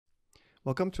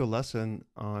Welcome to a lesson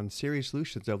on series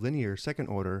solutions of linear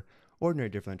second-order ordinary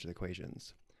differential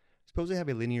equations. Suppose we have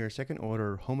a linear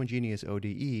second-order homogeneous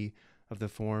ODE of the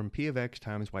form p of x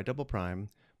times y double prime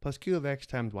plus q of x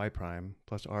times y prime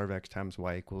plus r of x times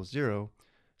y equals 0.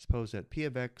 Suppose that p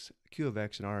of x, q of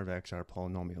x, and r of x are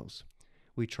polynomials.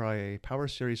 We try a power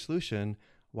series solution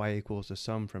y equals the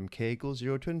sum from k equals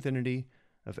 0 to infinity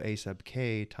of a sub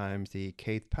k times the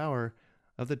kth power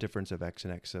of the difference of x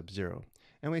and x sub 0.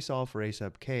 And we solve for a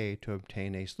sub k to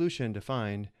obtain a solution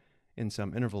defined in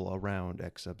some interval around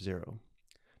x sub 0.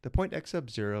 The point x sub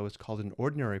 0 is called an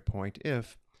ordinary point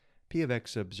if p of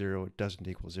x sub 0 doesn't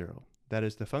equal 0. That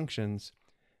is, the functions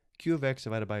q of x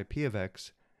divided by p of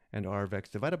x and r of x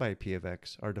divided by p of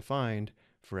x are defined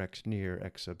for x near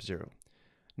x sub 0.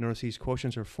 Notice these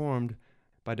quotients are formed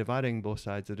by dividing both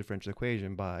sides of the differential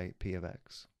equation by p of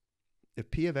x.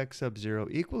 If p of x sub 0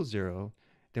 equals 0,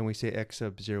 then we say x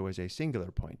sub 0 is a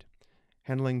singular point.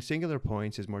 Handling singular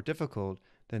points is more difficult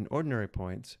than ordinary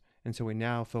points, and so we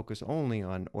now focus only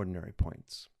on ordinary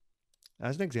points.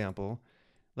 As an example,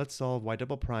 let's solve y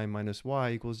double prime minus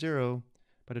y equals 0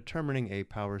 by determining a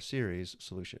power series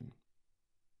solution.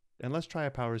 And let's try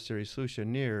a power series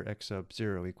solution near x sub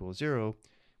 0 equals 0,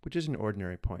 which is an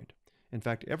ordinary point. In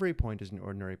fact, every point is an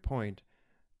ordinary point,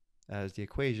 as the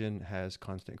equation has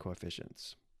constant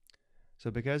coefficients. So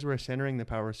because we're centering the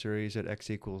power series at x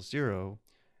equals 0,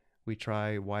 we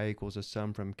try y equals a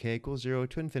sum from k equals 0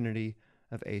 to infinity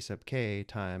of a sub k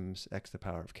times x to the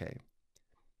power of k.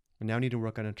 We now need to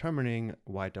work on determining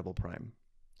y double prime.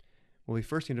 Well, we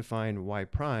first need to find y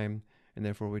prime, and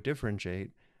therefore we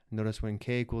differentiate. Notice when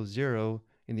k equals 0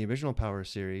 in the original power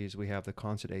series, we have the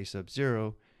constant a sub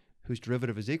 0, whose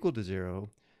derivative is equal to 0,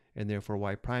 and therefore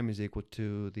y prime is equal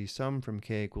to the sum from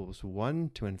k equals 1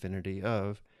 to infinity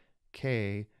of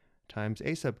k times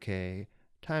a sub k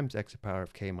times x to the power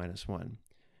of k minus 1.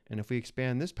 And if we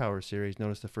expand this power series,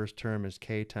 notice the first term is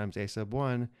k times a sub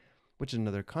 1, which is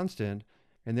another constant,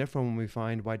 and therefore when we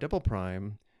find y double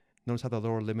prime, notice how the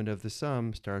lower limit of the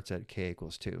sum starts at k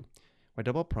equals 2. Y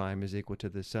double prime is equal to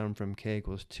the sum from k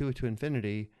equals 2 to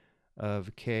infinity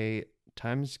of k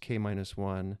times k minus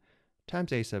 1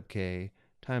 times a sub k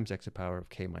times x to the power of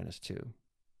k minus 2.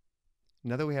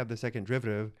 Now that we have the second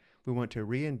derivative, we want to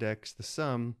reindex the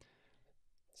sum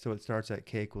so it starts at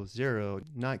k equals 0,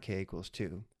 not k equals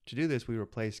 2. To do this, we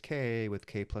replace k with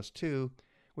k plus 2,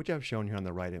 which I've shown here on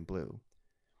the right in blue.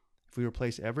 If we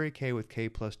replace every k with k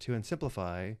plus 2 and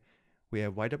simplify, we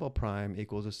have y double prime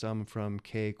equals a sum from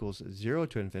k equals 0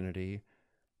 to infinity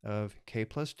of k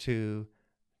plus 2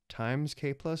 times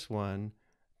k plus 1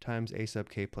 times a sub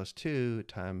k plus 2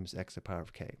 times x to the power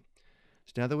of k.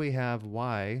 So now that we have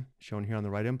y, shown here on the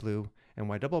right in blue, and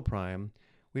y double prime,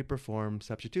 we perform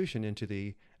substitution into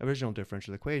the original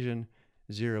differential equation,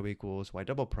 0 equals y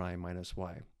double prime minus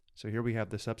y. So here we have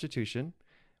the substitution.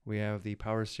 We have the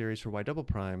power series for y double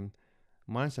prime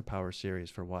minus the power series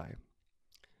for y.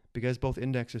 Because both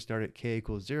indexes start at k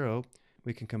equals 0,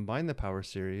 we can combine the power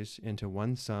series into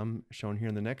one sum, shown here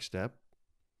in the next step.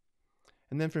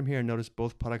 And then from here, notice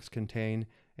both products contain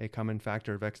a common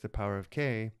factor of x to the power of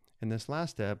k. In this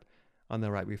last step, on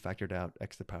the right, we factored out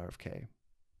x to the power of k.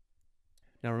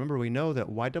 Now remember, we know that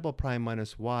y double prime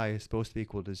minus y is supposed to be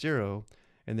equal to 0,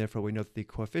 and therefore we know that the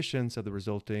coefficients of the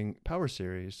resulting power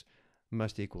series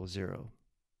must equal 0.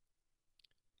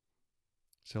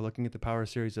 So looking at the power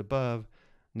series above,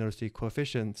 notice the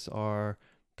coefficients are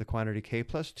the quantity k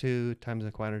plus 2 times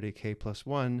the quantity k plus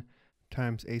 1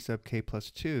 times a sub k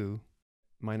plus 2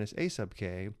 minus a sub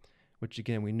k, which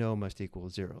again we know must equal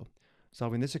 0.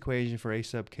 Solving this equation for a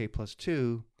sub k plus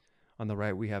 2, on the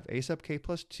right we have a sub k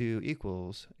plus 2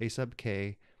 equals a sub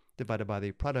k divided by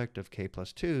the product of k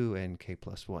plus 2 and k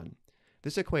plus 1.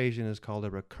 This equation is called a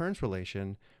recurrence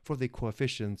relation for the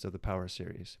coefficients of the power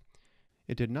series.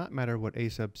 It did not matter what a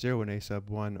sub 0 and a sub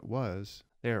 1 was,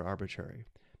 they are arbitrary.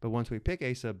 But once we pick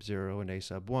a sub 0 and a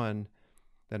sub 1,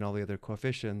 then all the other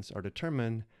coefficients are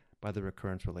determined by the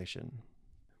recurrence relation.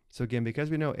 So again, because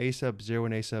we know a sub 0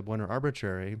 and a sub 1 are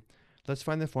arbitrary, let's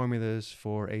find the formulas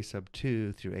for a sub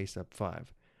 2 through a sub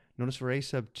 5. Notice for a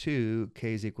sub 2,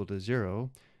 k is equal to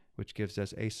 0, which gives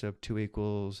us a sub 2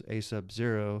 equals a sub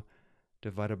 0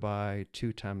 divided by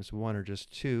 2 times 1, or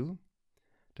just 2.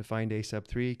 To find a sub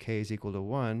 3, k is equal to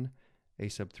 1. A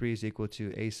sub 3 is equal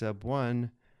to a sub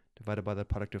 1 divided by the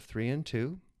product of 3 and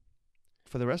 2.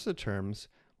 For the rest of the terms,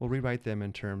 we'll rewrite them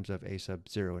in terms of a sub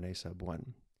 0 and a sub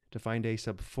 1. To find a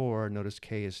sub 4, notice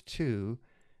k is 2,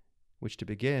 which to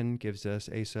begin gives us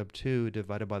a sub 2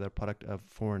 divided by the product of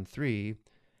 4 and 3,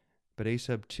 but a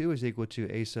sub 2 is equal to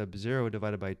a sub 0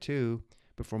 divided by 2,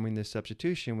 Performing this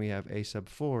substitution, we have a sub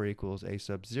 4 equals a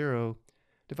sub 0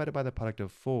 divided by the product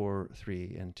of 4,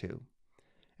 3, and 2.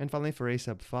 And finally, for a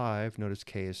sub 5, notice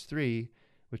k is 3,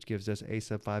 which gives us a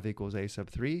sub 5 equals a sub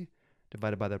 3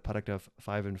 divided by the product of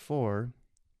 5 and 4,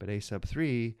 but a sub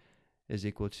 3 is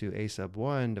equal to a sub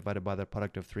 1 divided by the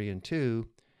product of 3 and 2.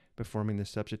 Performing this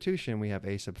substitution, we have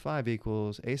a sub 5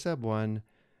 equals a sub 1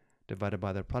 divided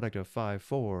by the product of 5,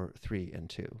 4, 3, and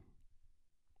 2.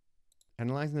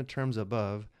 Analyzing the terms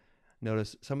above,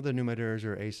 notice some of the numerators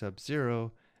are a sub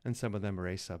 0 and some of them are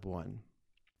a sub 1.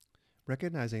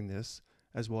 Recognizing this,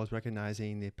 as well as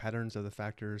recognizing the patterns of the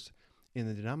factors in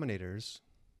the denominators,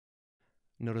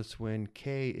 notice when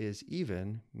k is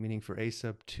even, meaning for a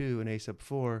sub 2 and a sub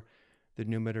 4, the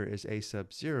numerator is a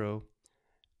sub 0,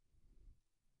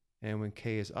 and when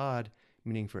k is odd,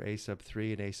 meaning for a sub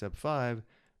 3 and a sub 5,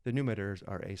 the numerators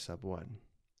are a sub 1.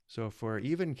 So for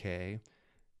even k,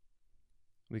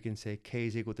 we can say k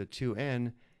is equal to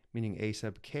 2n, meaning a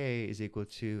sub k is equal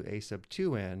to a sub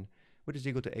 2n, which is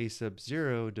equal to a sub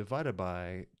 0 divided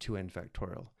by 2n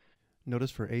factorial. Notice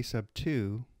for a sub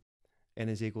 2, n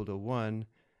is equal to 1,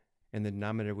 and the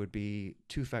denominator would be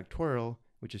 2 factorial,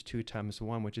 which is 2 times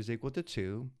 1, which is equal to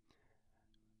 2.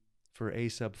 For a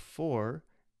sub 4,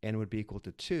 n would be equal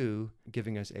to 2,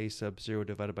 giving us a sub 0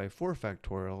 divided by 4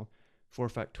 factorial. 4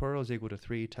 factorial is equal to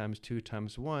 3 times 2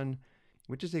 times 1,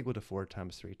 which is equal to 4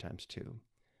 times 3 times 2.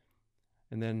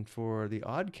 And then for the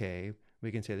odd k,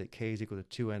 we can say that k is equal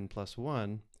to 2n plus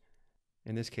 1.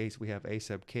 In this case, we have a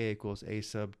sub k equals a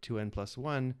sub 2n plus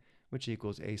 1, which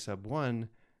equals a sub 1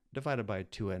 divided by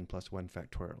 2n plus 1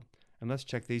 factorial. And let's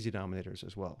check these denominators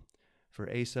as well. For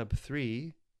a sub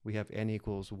 3, we have n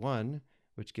equals 1,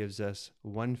 which gives us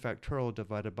 1 factorial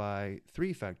divided by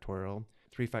 3 factorial.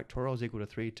 3 factorial is equal to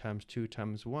 3 times 2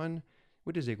 times 1,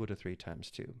 which is equal to 3 times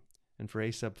 2. And for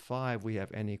a sub 5, we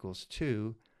have n equals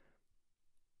 2.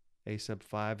 A sub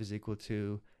 5 is equal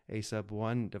to a sub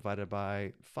 1 divided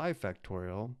by 5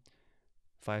 factorial.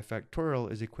 5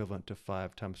 factorial is equivalent to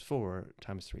 5 times 4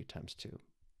 times 3 times 2.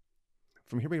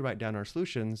 From here, we write down our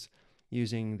solutions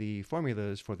using the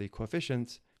formulas for the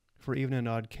coefficients for even and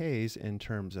odd k's in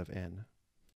terms of n.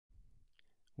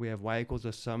 We have y equals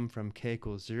a sum from k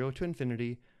equals 0 to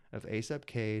infinity of a sub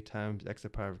k times x to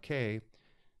the power of k,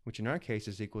 which in our case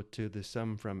is equal to the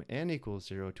sum from n equals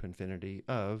 0 to infinity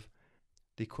of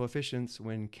the coefficients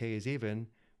when k is even,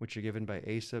 which are given by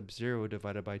a sub 0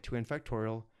 divided by 2n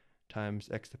factorial times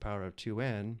x to the power of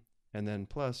 2n, and then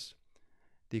plus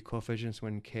the coefficients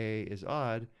when k is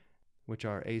odd, which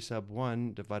are a sub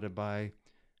 1 divided by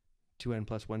 2n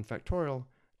plus 1 factorial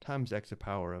times x to the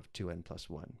power of 2n plus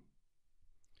 1.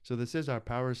 So this is our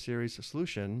power series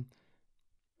solution,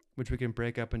 which we can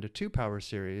break up into two power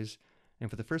series. And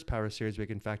for the first power series, we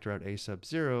can factor out a sub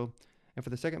 0. And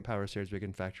for the second power series, we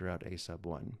can factor out a sub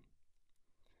 1.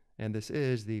 And this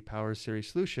is the power series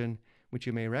solution, which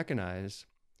you may recognize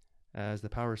as the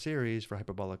power series for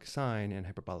hyperbolic sine and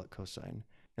hyperbolic cosine.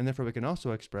 And therefore, we can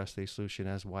also express the solution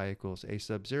as y equals a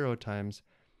sub 0 times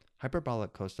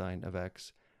hyperbolic cosine of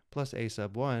x plus a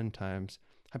sub 1 times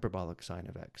hyperbolic sine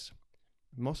of x.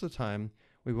 Most of the time,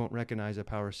 we won't recognize a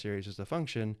power series as a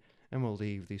function, and we'll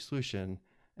leave the solution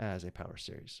as a power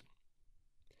series.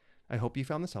 I hope you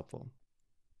found this helpful.